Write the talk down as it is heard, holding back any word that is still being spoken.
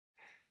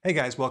Hey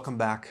guys, welcome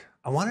back.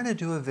 I wanted to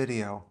do a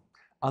video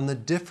on the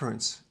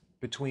difference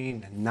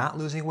between not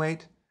losing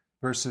weight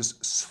versus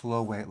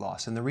slow weight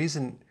loss. And the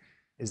reason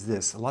is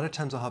this. A lot of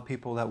times I'll have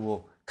people that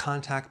will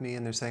contact me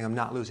and they're saying, I'm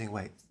not losing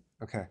weight.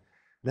 Okay.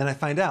 Then I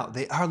find out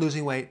they are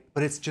losing weight,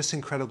 but it's just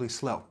incredibly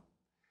slow.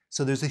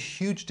 So there's a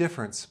huge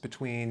difference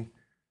between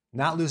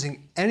not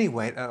losing any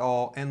weight at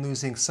all and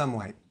losing some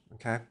weight.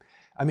 Okay.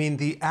 I mean,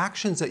 the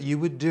actions that you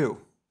would do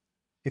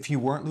if you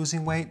weren't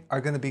losing weight are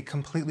going to be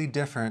completely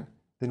different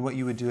than what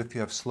you would do if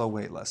you have slow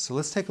weight loss. So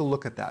let's take a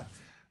look at that.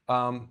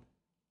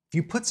 If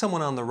you put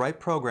someone on the right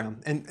program,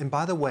 and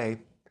by the way,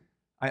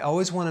 I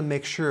always want to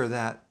make sure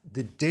that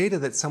the data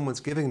that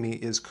someone's giving me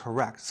is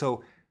correct.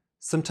 So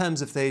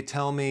sometimes if they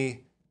tell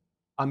me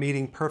I'm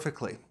eating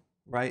perfectly,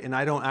 right, and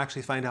I don't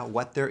actually find out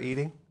what they're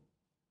eating,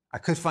 I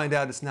could find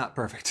out it's not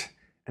perfect.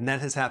 And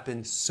that has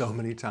happened so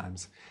many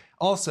times.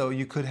 Also,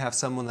 you could have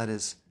someone that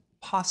is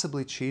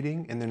possibly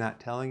cheating and they're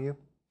not telling you.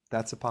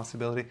 That's a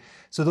possibility.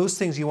 So those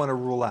things you want to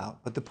rule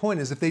out. But the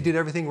point is, if they did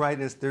everything right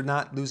and they're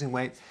not losing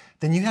weight,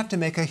 then you have to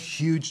make a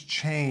huge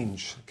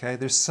change. Okay?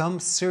 There's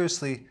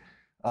something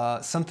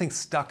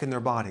stuck in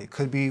their body. It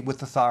could be with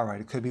the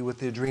thyroid. It could be with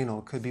the adrenal.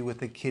 It could be with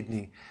the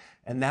kidney.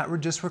 And that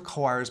just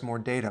requires more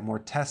data, more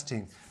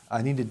testing.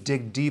 I need to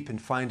dig deep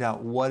and find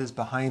out what is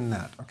behind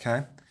that.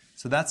 Okay?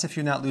 So that's if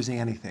you're not losing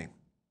anything.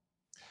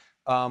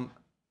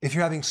 If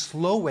you're having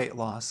slow weight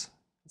loss,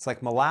 it's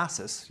like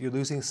molasses. You're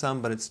losing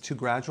some, but it's too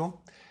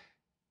gradual.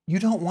 You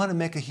don't want to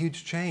make a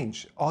huge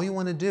change. All you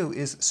want to do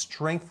is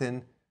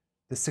strengthen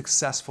the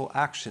successful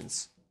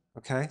actions.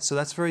 Okay? So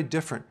that's very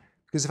different.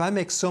 Because if I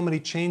make so many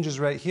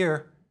changes right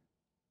here,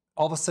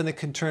 all of a sudden it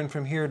can turn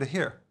from here to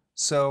here.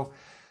 So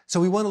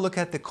we want to look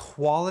at the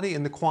quality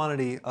and the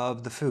quantity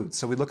of the food.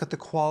 So we look at the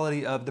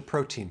quality of the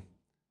protein.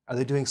 Are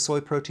they doing soy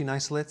protein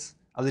isolates?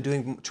 Are they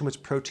doing too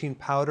much protein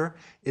powder?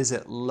 Is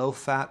it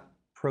low-fat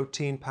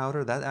protein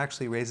powder? That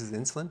actually raises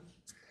insulin.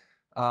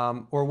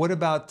 Or what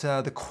about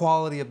the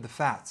quality of the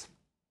fats?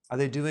 Are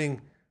they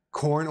doing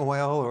corn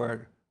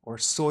oil or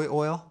soy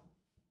oil?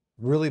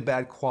 Really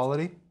bad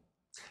quality.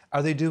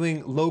 Are they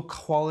doing low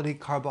quality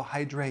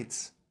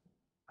carbohydrates?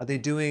 Are they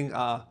doing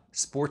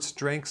sports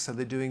drinks? Are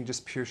they doing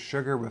just pure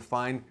sugar,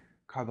 refined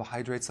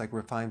carbohydrates like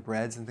refined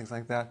breads and things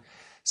like that?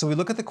 So we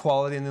look at the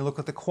quality and then look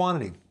at the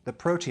quantity. The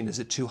protein, is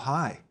it too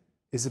high?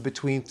 Is it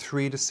between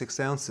 3 to 6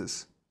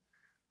 ounces?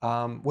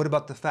 What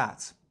about the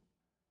fats?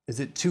 Is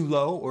it too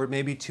low or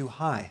maybe too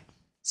high?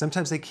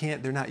 Sometimes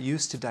they're not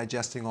used to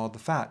digesting all the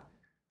fat.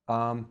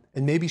 And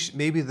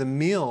maybe the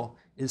meal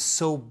is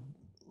so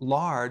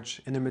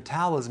large and their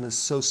metabolism is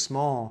so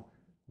small,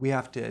 we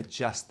have to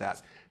adjust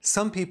that.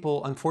 Some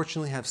people,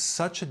 unfortunately, have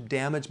such a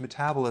damaged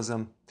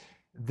metabolism,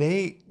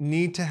 they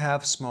need to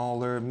have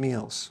smaller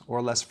meals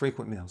or less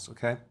frequent meals,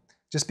 okay?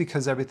 Just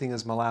because everything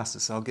is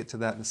molasses. I'll get to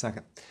that in a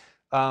second.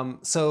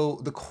 So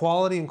the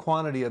quality and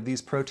quantity of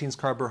these proteins,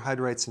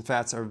 carbohydrates, and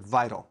fats are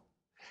vital.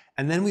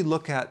 And then we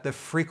look at the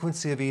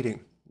frequency of eating.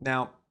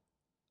 Now,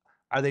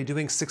 are they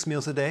doing 6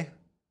 meals a day?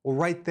 Well,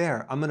 right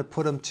there, I'm going to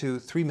put them to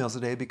 3 meals a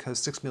day because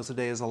 6 meals a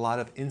day is a lot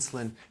of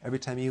insulin. Every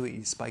time you eat,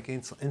 you spike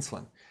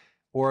insulin.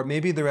 Or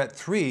maybe they're at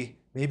 3,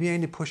 maybe I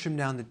need to push them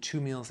down to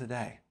 2 meals a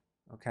day,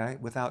 okay?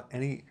 Without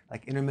any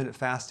like intermittent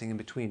fasting in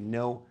between,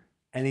 no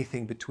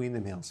anything between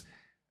the meals.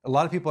 A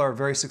lot of people are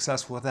very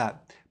successful with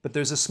that. But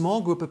there's a small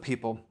group of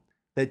people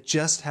that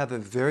just have a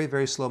very,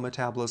 very slow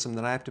metabolism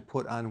that I have to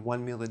put on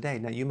 1 meal a day.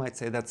 Now, you might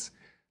say that's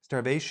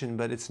starvation,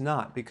 but it's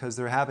not because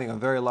they're having a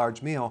very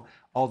large meal,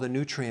 all the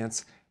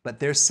nutrients,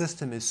 but their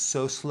system is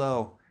so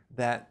slow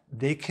that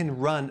they can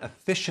run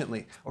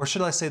efficiently. Or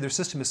should I say their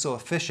system is so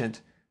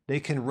efficient, they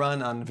can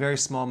run on very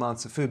small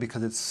amounts of food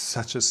because it's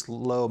such a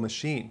slow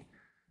machine.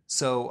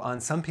 So on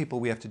some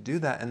people, we have to do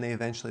that and they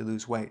eventually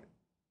lose weight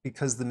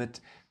because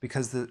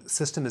the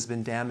system has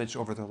been damaged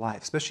over their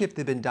life, especially if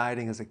they've been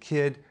dieting as a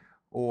kid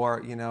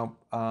or,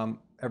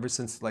 ever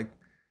since like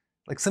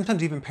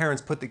sometimes even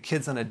parents put the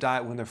kids on a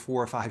diet when they're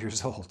 4 or 5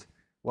 years old.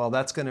 Well,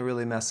 that's going to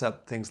really mess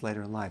up things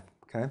later in life,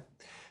 okay?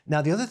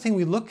 Now, the other thing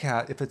we look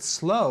at, if it's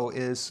slow,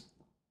 is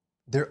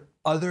there are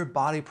other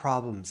body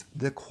problems,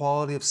 the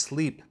quality of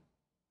sleep.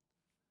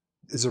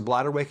 Is their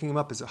bladder waking them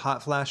up? Is it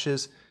hot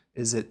flashes?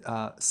 Is it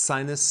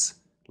sinus,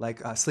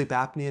 like sleep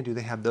apnea? Do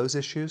they have those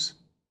issues?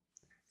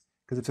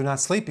 Because if they're not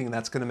sleeping,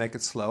 that's going to make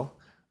it slow.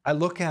 I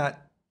look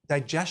at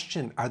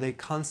digestion. Are they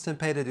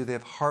constipated? Do they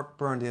have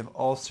heartburn? Do they have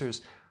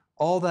ulcers?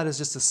 All that is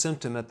just a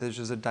symptom that there's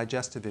just a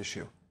digestive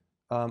issue.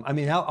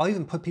 I'll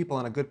even put people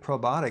on a good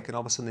probiotic and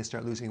all of a sudden they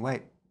start losing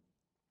weight.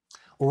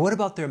 Or what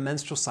about their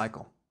menstrual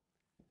cycle?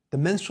 The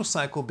menstrual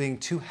cycle being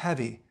too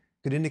heavy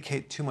could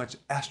indicate too much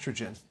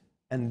estrogen.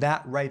 And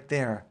that right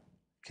there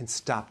can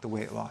stop the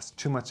weight loss,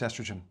 too much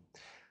estrogen.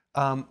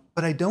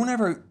 But I don't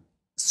ever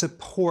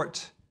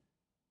support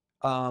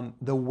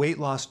the weight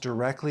loss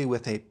directly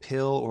with a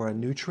pill or a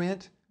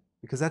nutrient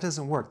because that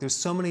doesn't work. There's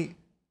so many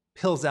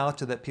pills out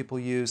there that people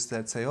use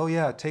that say, oh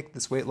yeah, take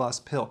this weight loss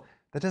pill.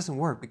 That doesn't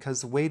work because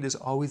the weight is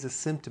always a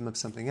symptom of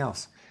something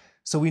else.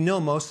 So we know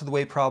most of the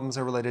weight problems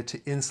are related to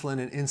insulin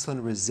and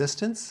insulin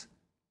resistance.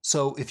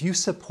 So if you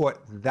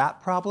support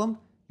that problem,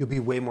 you'll be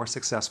way more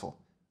successful.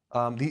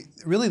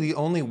 Really the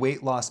only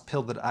weight loss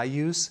pill that I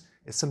use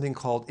is something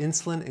called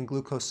insulin and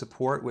glucose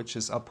support, which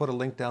is, I'll put a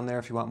link down there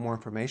if you want more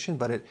information,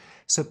 but it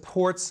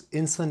supports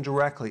insulin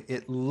directly.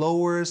 It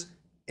lowers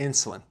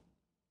insulin.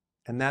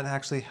 And that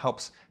actually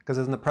helps, because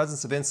in the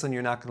presence of insulin,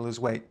 you're not going to lose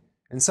weight.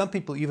 And some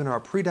people even are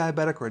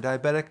pre-diabetic or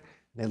diabetic,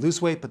 and they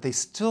lose weight, but they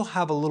still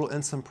have a little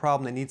insulin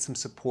problem. They need some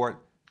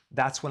support.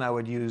 That's when I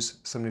would use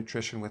some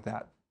nutrition with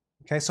that.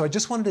 Okay, so I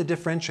just wanted to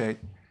differentiate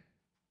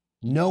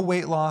no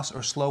weight loss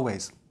or slow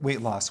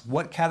weight loss.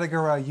 What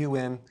category are you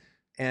in,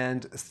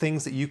 and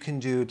things that you can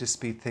do to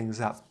speed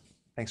things up.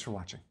 Thanks for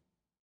watching.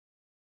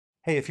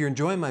 Hey, if you're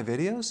enjoying my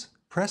videos,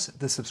 press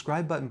the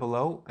subscribe button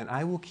below and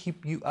I will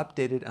keep you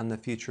updated on the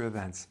future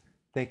events.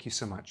 Thank you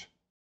so much.